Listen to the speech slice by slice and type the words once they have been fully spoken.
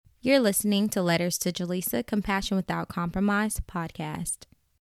You're listening to Letters to Jelissa, Compassion Without Compromise podcast.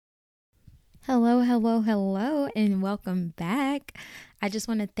 Hello, and welcome back. I just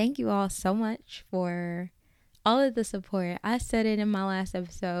want to thank you all so much for all of the support. I said it in my last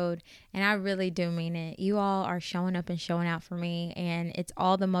episode, and I really do mean it. You all are showing up and showing out for me, and it's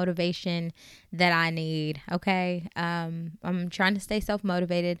all the motivation that I need, okay? I'm trying to stay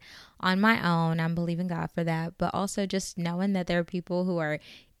self-motivated on my own. I'm believing God for that, but also just knowing that there are people who are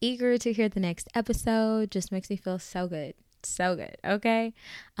eager to hear the next episode just makes me feel so good. So good. Okay.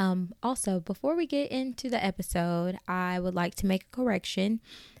 Also, before we get into the episode, I would like to make a correction.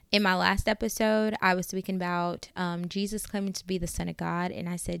 In my last episode, I was speaking about Jesus claiming to be the Son of God, and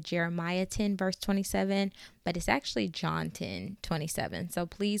I said Jeremiah 10 verse 27, but it's actually John 10 27. So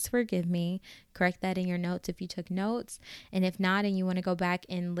please forgive me. Correct that in your notes if you took notes, and if not and you want to go back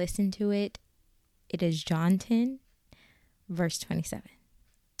and listen to it, it is John 10 verse 27.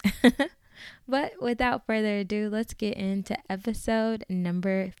 But without further ado, let's get into episode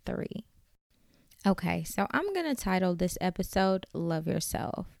number 3. Okay, so I'm going to title this episode, Love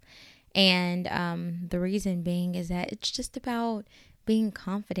Yourself. And the reason being is that it's just about being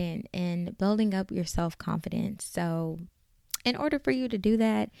confident and building up your self-confidence. So in order for you to do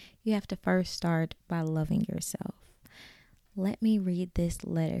that, you have to first start by loving yourself. Let me read this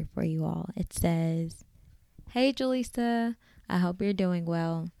letter for you all. It says, "Hey, Jelissa, I hope you're doing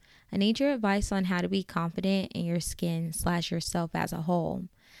well. I need your advice on how to be confident in your skin / yourself as a whole.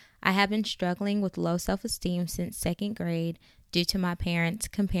 I have been struggling with low self-esteem since 2nd grade due to my parents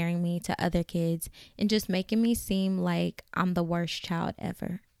comparing me to other kids and just making me seem like I'm the worst child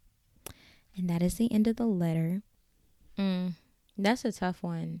ever." And that is the end of the letter. That's a tough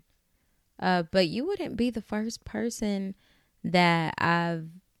one. But you wouldn't be the first person that I've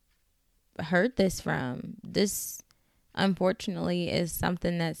heard this from. This, unfortunately, is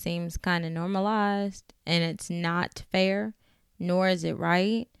something that seems kind of normalized, and it's not fair, nor is it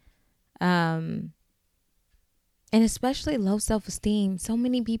right. And especially low self-esteem. So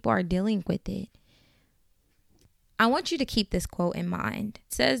many people are dealing with it. I want you to keep this quote in mind.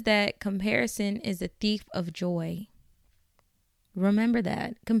 It says that comparison is a thief of joy. Remember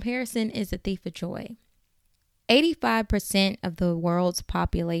that. Comparison is a thief of joy. 85% of the world's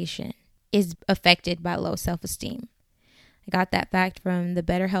population is affected by low self-esteem. I got that fact from the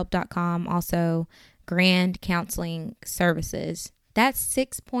betterhelp.com, also Grand Counseling Services. That's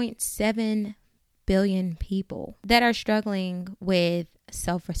 6.7 billion people that are struggling with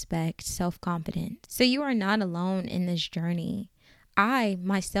self-respect, self-confidence. So you are not alone in this journey. I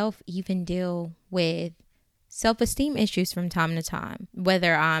myself even deal with self-esteem issues from time to time,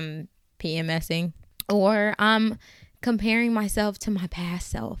 whether I'm PMSing or I'm comparing myself to my past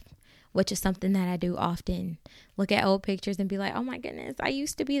self, which is something that I do often. Look at old pictures and be like, oh my goodness, I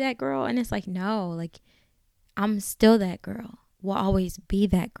used to be that girl. And it's like, no, like I'm still that girl. Will always be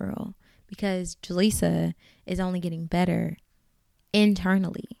that girl, because Jelissa is only getting better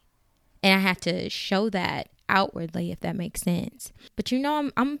internally. And I have to show that outwardly, if that makes sense. But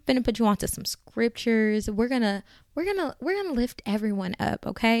I'm gonna put you onto some scriptures. We're gonna lift everyone up,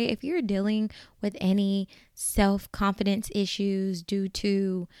 okay? If you're dealing with any self-confidence issues due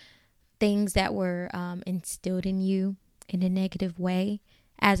to things that were instilled in you in a negative way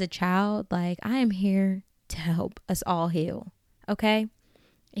as a child, like, I am here to help us all heal, okay?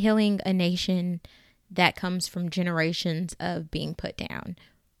 Healing a nation that comes from generations of being put down.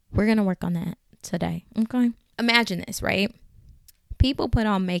 We're going to work on that today, okay? Imagine this, right? People put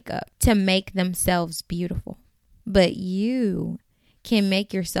on makeup to make themselves beautiful, but you can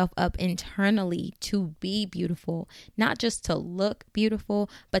make yourself up internally to be beautiful, not just to look beautiful,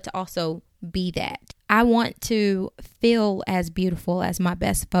 but to also be that. I want to feel as beautiful as my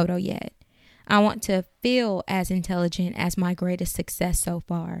best photo yet. I want to feel as intelligent as my greatest success so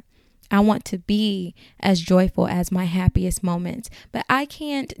far. I want to be as joyful as my happiest moments, but I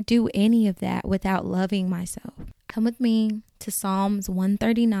can't do any of that without loving myself. Come with me to Psalms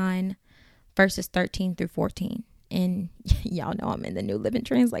 139, verses 13 through 14. And y'all know I'm in the New Living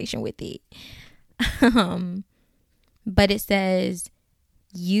Translation with it. But it says,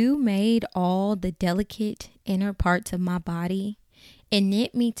 "You made all the delicate inner parts of my body and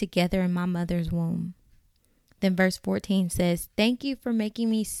knit me together in my mother's womb." Then verse 14 says, "Thank you for making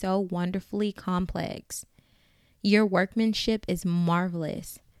me so wonderfully complex. Your workmanship is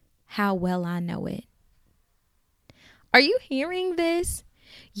marvelous. How well I know it." Are you hearing this?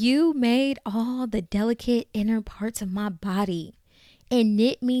 You made all the delicate inner parts of my body and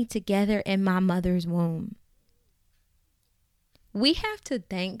knit me together in my mother's womb. We have to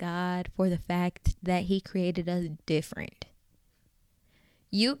thank God for the fact that He created us different.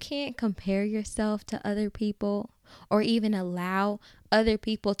 You can't compare yourself to other people or even allow other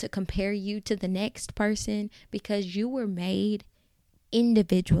people to compare you to the next person, because you were made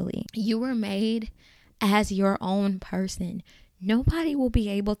individually. You were made as your own person. Nobody will be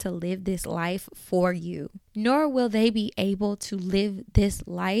able to live this life for you, nor will they be able to live this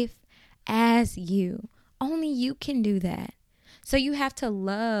life as you. Only you can do that. So you have to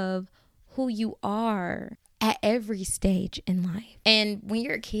love who you are at every stage in life. And when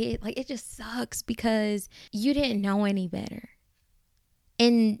you're a kid, like, it just sucks because you didn't know any better.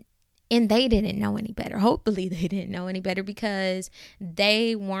 And they didn't know any better. Hopefully they didn't know any better, because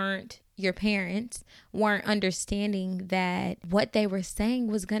your parents weren't understanding that what they were saying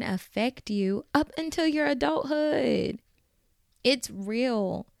was going to affect you up until your adulthood. It's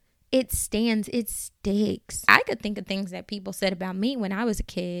real. It stands. It sticks. I could think of things that people said about me when I was a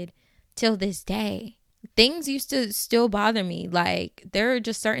kid till this day. Things used to still bother me. Like, there are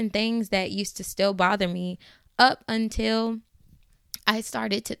just certain things that used to still bother me up until I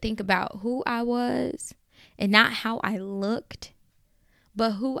started to think about who I was, and not how I looked,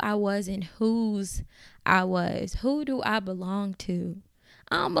 but who I was and whose I was. Who do I belong to?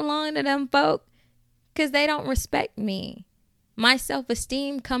 I don't belong to them folk because they don't respect me. My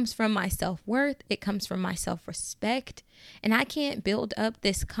self-esteem comes from my self-worth. It comes from my self-respect. And I can't build up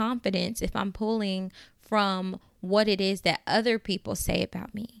this confidence if I'm pulling from what it is that other people say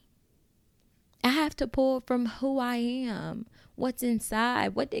about me. I have to pull from who I am, what's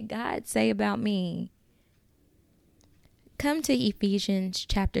inside. What did God say about me? Come to Ephesians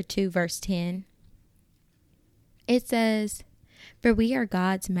chapter 2, verse 10. It says, "For we are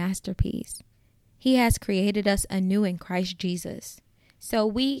God's masterpiece. He has created us anew in Christ Jesus, so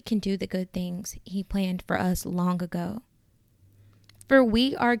we can do the good things He planned for us long ago." For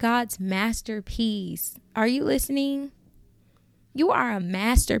we are God's masterpiece. Are you listening? You are a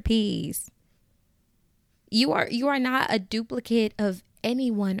masterpiece. You are not a duplicate of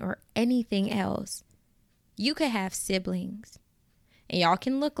anyone or anything else. You could have siblings and y'all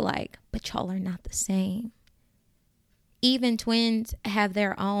can look alike, but y'all are not the same. Even twins have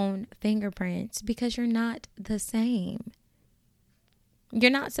their own fingerprints because you're not the same. You're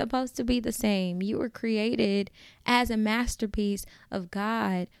not supposed to be the same. You were created as a masterpiece of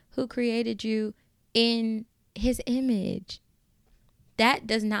God, who created you in His image. That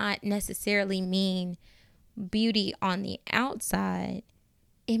does not necessarily mean beauty on the outside.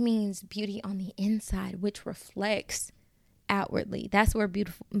 It means beauty on the inside, which reflects outwardly. That's where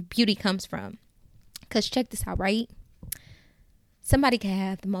beauty comes from. Because check this out, right? Somebody can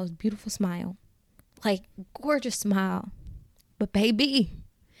have the most beautiful smile, like gorgeous smile. But baby,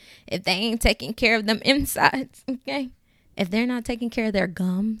 if they ain't taking care of them insides, okay? If they're not taking care of their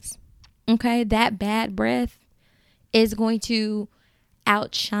gums, okay, that bad breath is going to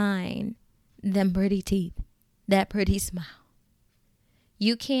outshine them pretty teeth, that pretty smile.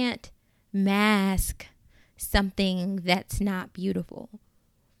 You can't mask something that's not beautiful.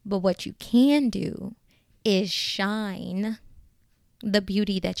 But what you can do is shine the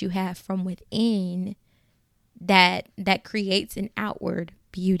beauty that you have from within that creates an outward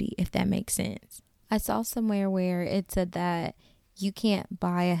beauty, if that makes sense. I saw somewhere where it said that you can't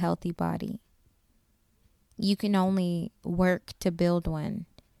buy a healthy body. You can only work to build one.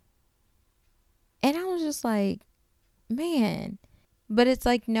 And I was just like, man. But it's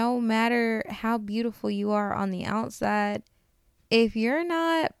like, no matter how beautiful you are on the outside, if you're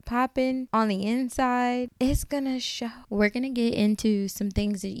not popping on the inside, it's gonna show. We're gonna get into some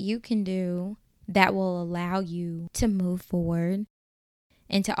things that you can do that will allow you to move forward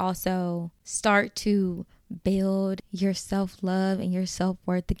and to also start to build your self-love and your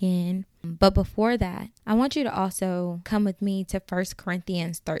self-worth again. But before that, I want you to also come with me to 1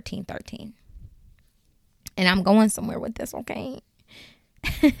 Corinthians 13:13. And I'm going somewhere with this, okay?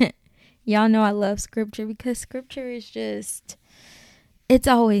 Y'all know I love scripture because scripture is just, it's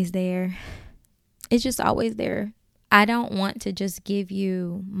always there. It's just always there. I don't want to just give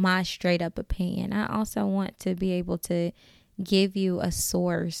you my straight up opinion. I also want to be able to give you a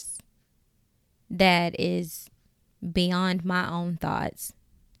source that is beyond my own thoughts,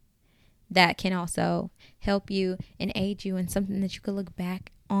 that can also help you and aid you in something that you could look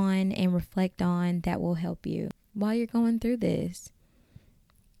back on and reflect on, that will help you while you're going through this.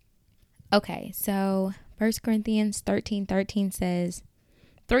 Okay, so 1 Corinthians 13:13 says,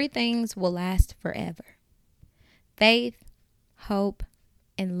 3 things will last forever: faith, hope,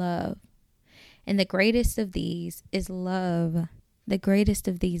 and love. And the greatest of these is love. The greatest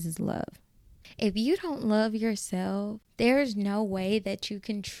of these is love. If you don't love yourself, there's no way that you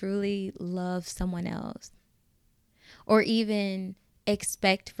can truly love someone else, or even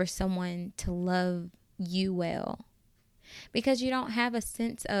expect for someone to love you well, because you don't have a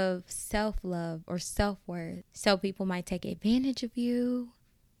sense of self-love or self-worth. So people might take advantage of you.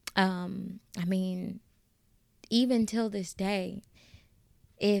 I mean, even till this day,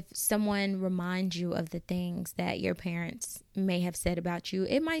 if someone reminds you of the things that your parents may have said about you,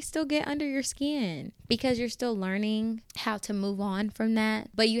 it might still get under your skin because you're still learning how to move on from that.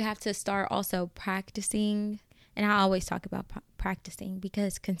 But you have to start also practicing. And I always talk about practicing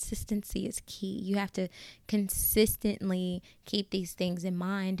because consistency is key. You have to consistently keep these things in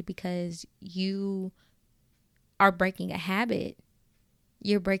mind because you are breaking a habit.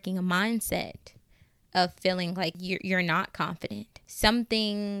 You're breaking a mindset of feeling like you're not confident.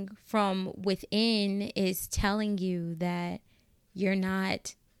 Something from within is telling you that you're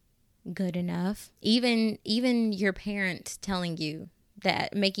not good enough. Even your parents telling you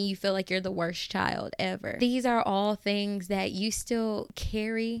that, making you feel like you're the worst child ever. These are all things that you still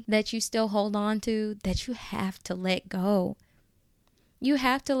carry, that you still hold on to, that you have to let go. You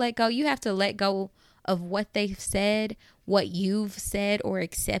have to let go. You have to let go of what they've said, what you've said or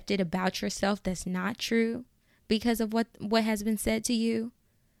accepted about yourself that's not true because of what has been said to you.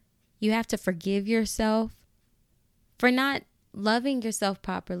 You have to forgive yourself for not loving yourself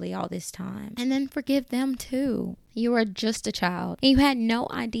properly all this time, and then forgive them too. You were just a child and you had no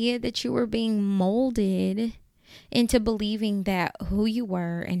idea that you were being molded into believing that who you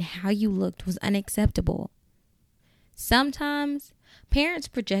were and how you looked was unacceptable. Sometimes parents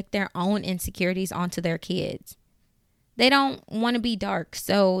project their own insecurities onto their kids. They don't want to be dark,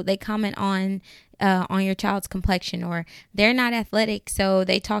 so they comment on your child's complexion, or they're not athletic, so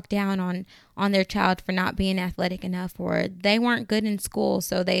they talk down on their child for not being athletic enough, or they weren't good in school,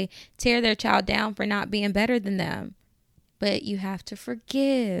 so they tear their child down for not being better than them. But you have to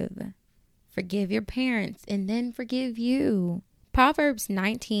forgive your parents, and then forgive you. Proverbs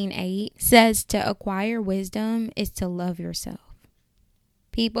 19:8 says to acquire wisdom is to love yourself.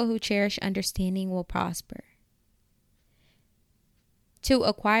 People who cherish understanding will prosper. To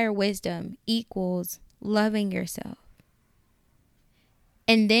acquire wisdom equals loving yourself.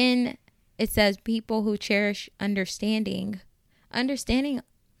 And then it says people who cherish understanding. Understanding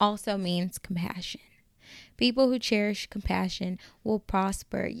also means compassion. People who cherish compassion will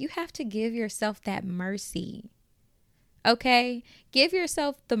prosper. You have to give yourself that mercy. Okay? Give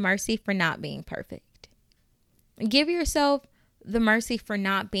yourself the mercy for not being perfect. Give yourself the mercy for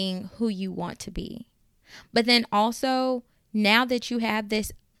not being who you want to be. But then also, now that you have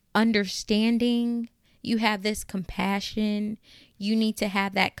this understanding, you have this compassion, you need to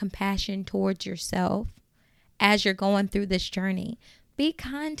have that compassion towards yourself as you're going through this journey. Be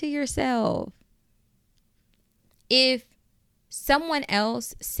kind to yourself. If someone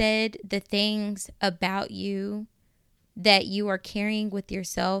else said the things about you that you are carrying with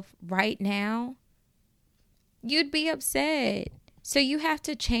yourself right now, you'd be upset. So you have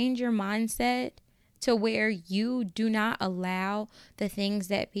to change your mindset to where you do not allow the things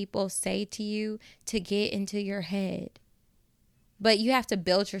that people say to you to get into your head. But you have to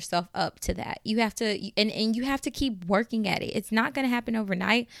build yourself up to that. You have to, and you have to keep working at it. It's not going to happen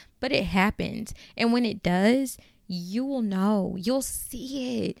overnight, but it happens. And when it does, you will know. You'll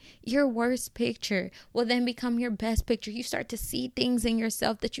see it. Your worst picture will then become your best picture. You start to see things in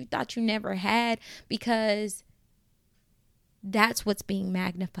yourself that you thought you never had, because that's what's being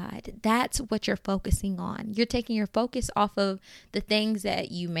magnified. That's what you're focusing on. You're taking your focus off of the things that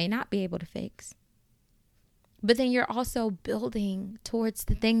you may not be able to fix. But then you're also building towards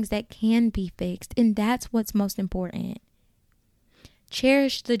the things that can be fixed. And that's what's most important.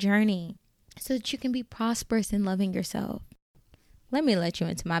 Cherish the journey so that you can be prosperous in loving yourself. Let me let you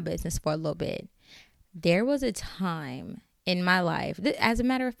into my business for a little bit. There was a time in my life, as a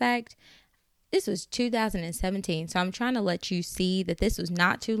matter of fact, this was 2017, so I'm trying to let you see that this was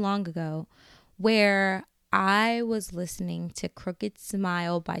not too long ago, where I was listening to Crooked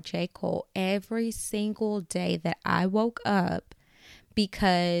Smile by J. Cole every single day that I woke up,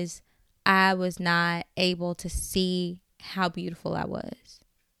 because I was not able to see how beautiful I was.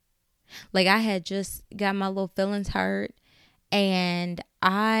 Like, I had just got my little feelings hurt, and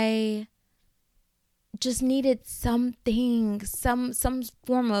I just needed something, some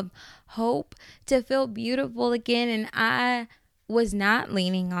form of hope to feel beautiful again. And I was not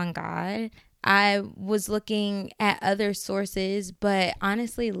leaning on God. I was looking at other sources, but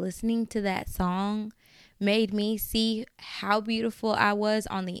honestly, listening to that song made me see how beautiful I was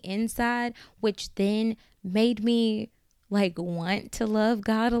on the inside, which then made me want to love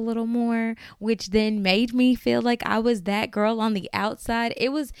God a little more, which then made me feel like I was that girl on the outside. It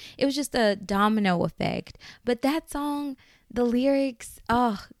was just a domino effect. But that song The lyrics,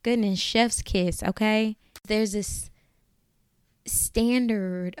 oh goodness, chef's kiss, okay? There's this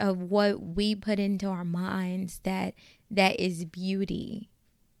standard of what we put into our minds that is beauty.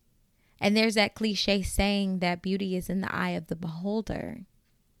 And there's that cliche saying that beauty is in the eye of the beholder.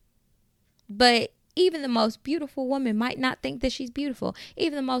 But even the most beautiful woman might not think that she's beautiful.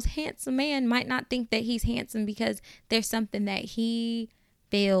 Even the most handsome man might not think that he's handsome because there's something that he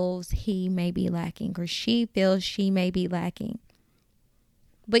feels he may be lacking, or she feels she may be lacking.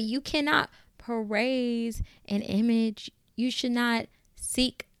 But you cannot praise an image. You should not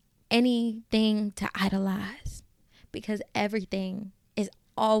seek anything to idolize, because everything is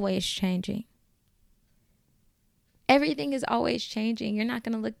always changing. Everything is always changing. You're not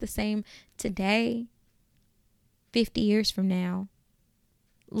going to look the same today, 50 years from now,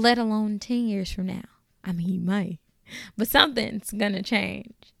 let alone 10 years from now. I mean, you might, but something's going to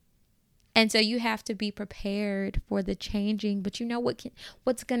change. And so you have to be prepared for the changing. But you know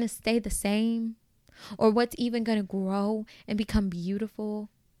what's going to stay the same, or what's even going to grow and become beautiful?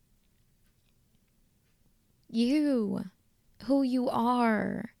 You, who you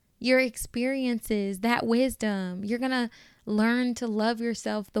are, your experiences, that wisdom. You're going to learn to love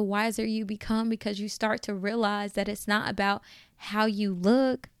yourself the wiser you become, because you start to realize that it's not about how you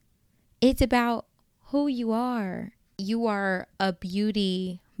look. It's about who you are. You are a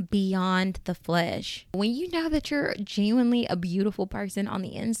beauty beyond the flesh. When you know that you're genuinely a beautiful person on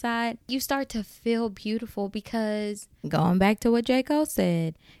the inside, you start to feel beautiful, because going back to what J. Cole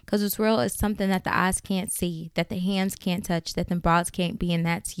said, because what's real is something that the eyes can't see, that the hands can't touch, that the brows can't be, and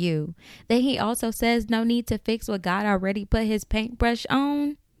that's you. Then he also says no need to fix what God already put his paintbrush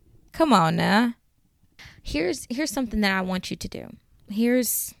on. Come on now. Here's something that I want you to do.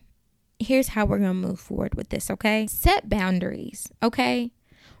 Here's how we're going to move forward with this, okay? Set boundaries, okay?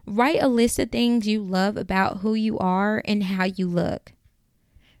 Write a list of things you love about who you are and how you look.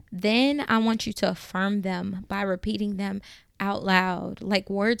 Then I want you to affirm them by repeating them out loud, like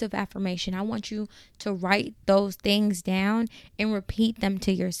words of affirmation. I want you to write those things down and repeat them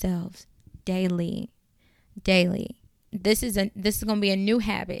to yourselves daily. This is going to be a new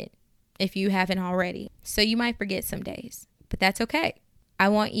habit if you haven't already. So you might forget some days, but that's okay. I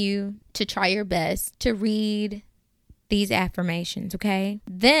want you to try your best to read these affirmations, okay?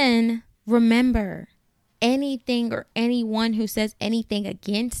 Then remember, anything or anyone who says anything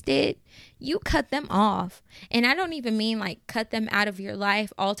against it, you cut them off. And I don't even mean like cut them out of your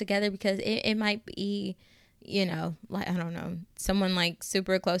life altogether, because it might be, like, I don't know, someone like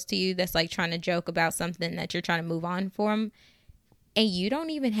super close to you that's like trying to joke about something that you're trying to move on from. And you don't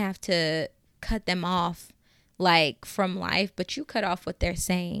even have to cut them off like from life, but you cut off what they're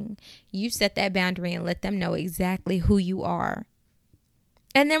saying. You set that boundary and let them know exactly who you are.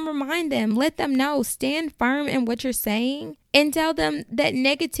 And then remind them, let them know, stand firm in what you're saying, and tell them that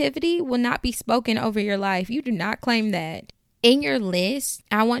negativity will not be spoken over your life. You do not claim that. In your list,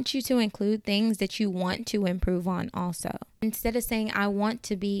 I want you to include things that you want to improve on also. Instead of saying, I want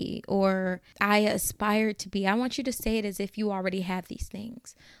to be, or I aspire to be, I want you to say it as if you already have these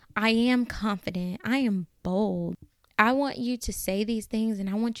things. I am confident. I am bold. I want you to say these things, and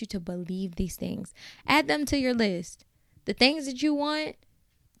I want you to believe these things. Add them to your list. The things that you want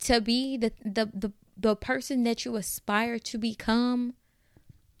to be, the person that you aspire to become,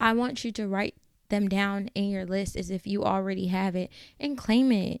 I want you to write them down in your list as if you already have it, and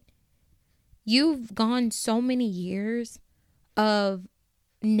claim it. You've gone so many years of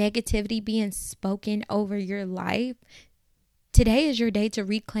negativity being spoken over your life. Today is your day to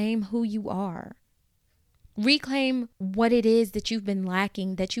reclaim who you are. Reclaim what it is that you've been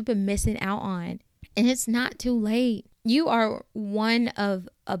lacking, that you've been missing out on. And it's not too late. You are one of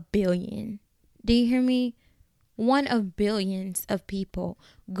a billion. Do you hear me? One of billions of people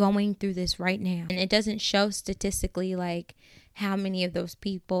going through this right now. And it doesn't show statistically like how many of those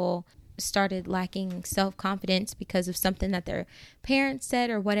people started lacking self-confidence because of something that their parents said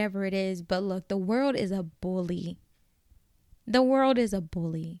or whatever it is. But look, the world is a bully. The world is a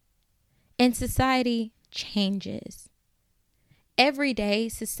bully. And society changes. Every day,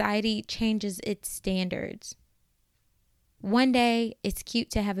 society changes its standards. One day, it's cute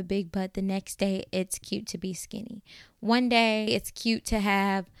to have a big butt. The next day, it's cute to be skinny. One day, it's cute to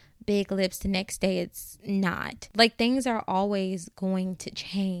have big lips, the next day it's not. Like, things are always going to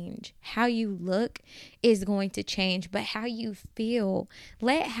change. How you look is going to change, but how you feel,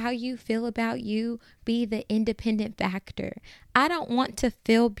 let how you feel about you be the independent factor. I don't want to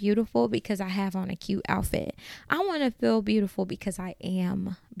feel beautiful because I have on a cute outfit. I want to feel beautiful because I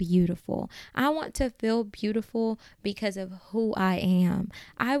am beautiful. I want to feel beautiful because of who I am.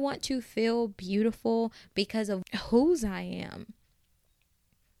 I want to feel beautiful because of whose I am.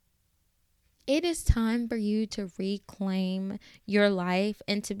 It is time for you to reclaim your life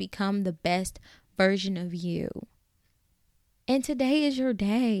and to become the best version of you. And today is your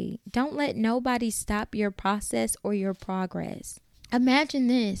day. Don't let nobody stop your process or your progress. Imagine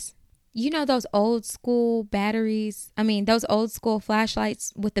this. You know those old school those old school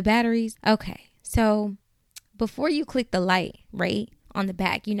flashlights with the batteries? Okay, so before you click the light, right, on the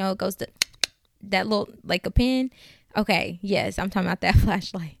back, it goes to that little, like a pin. Okay, yes, I'm talking about that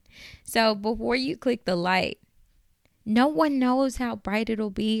flashlight. So before you click the light, no one knows how bright it'll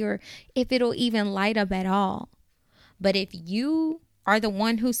be or if it'll even light up at all. But if you are the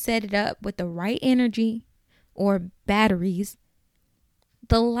one who set it up with the right energy or batteries,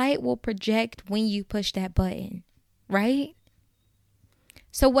 the light will project when you push that button, right?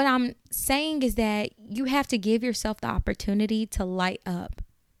 So what I'm saying is that you have to give yourself the opportunity to light up.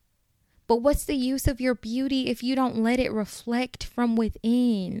 But what's the use of your beauty if you don't let it reflect from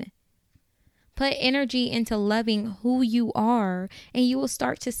within? Put energy into loving who you are, and you will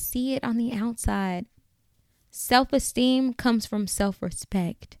start to see it on the outside. Self-esteem comes from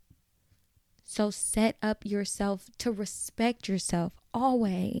self-respect. So set up yourself to respect yourself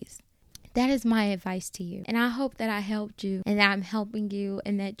always. That is my advice to you. And I hope that I helped you and that I'm helping you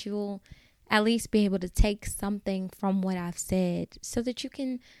and that you'll at least be able to take something from what I've said so that you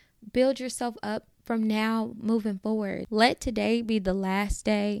can build yourself up from now moving forward. Let today be the last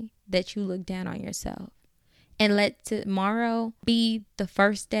day that you look down on yourself. And let tomorrow be the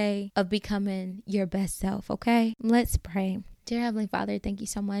first day of becoming your best self, okay? Let's pray. Dear Heavenly Father, thank you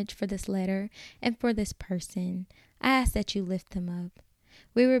so much for this letter and for this person. I ask that you lift them up.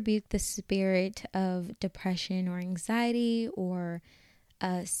 We rebuke the spirit of depression or anxiety or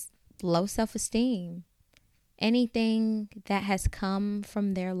low self-esteem. Anything that has come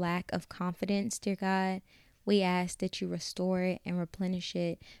from their lack of confidence, dear God, we ask that you restore it and replenish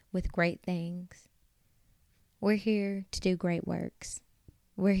it with great things. We're here to do great works.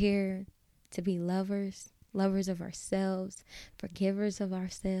 We're here to be lovers of ourselves, forgivers of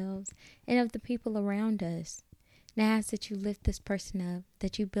ourselves, and of the people around us. And I ask that you lift this person up,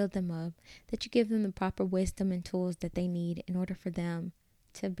 that you build them up, that you give them the proper wisdom and tools that they need in order for them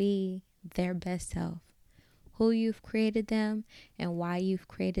to be their best self. Who you've created them and why you've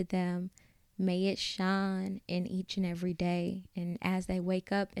created them, may it shine in each and every day. And as they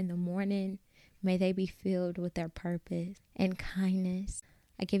wake up in the morning, may they be filled with their purpose and kindness.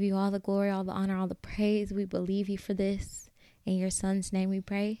 I give you all the glory, all the honor, all the praise. We believe you for this. In your son's name we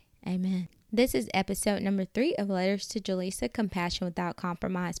pray. Amen. This is episode number 3 of Letters to Jelissa, Compassion Without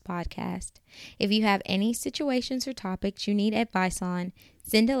Compromise podcast. If you have any situations or topics you need advice on,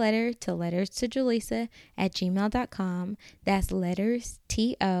 send a letter to letterstojelissa@gmail.com. That's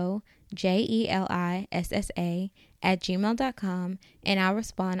letterstojelissa@gmail.com, and I'll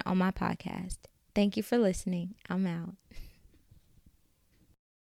respond on my podcast. Thank you for listening. I'm out.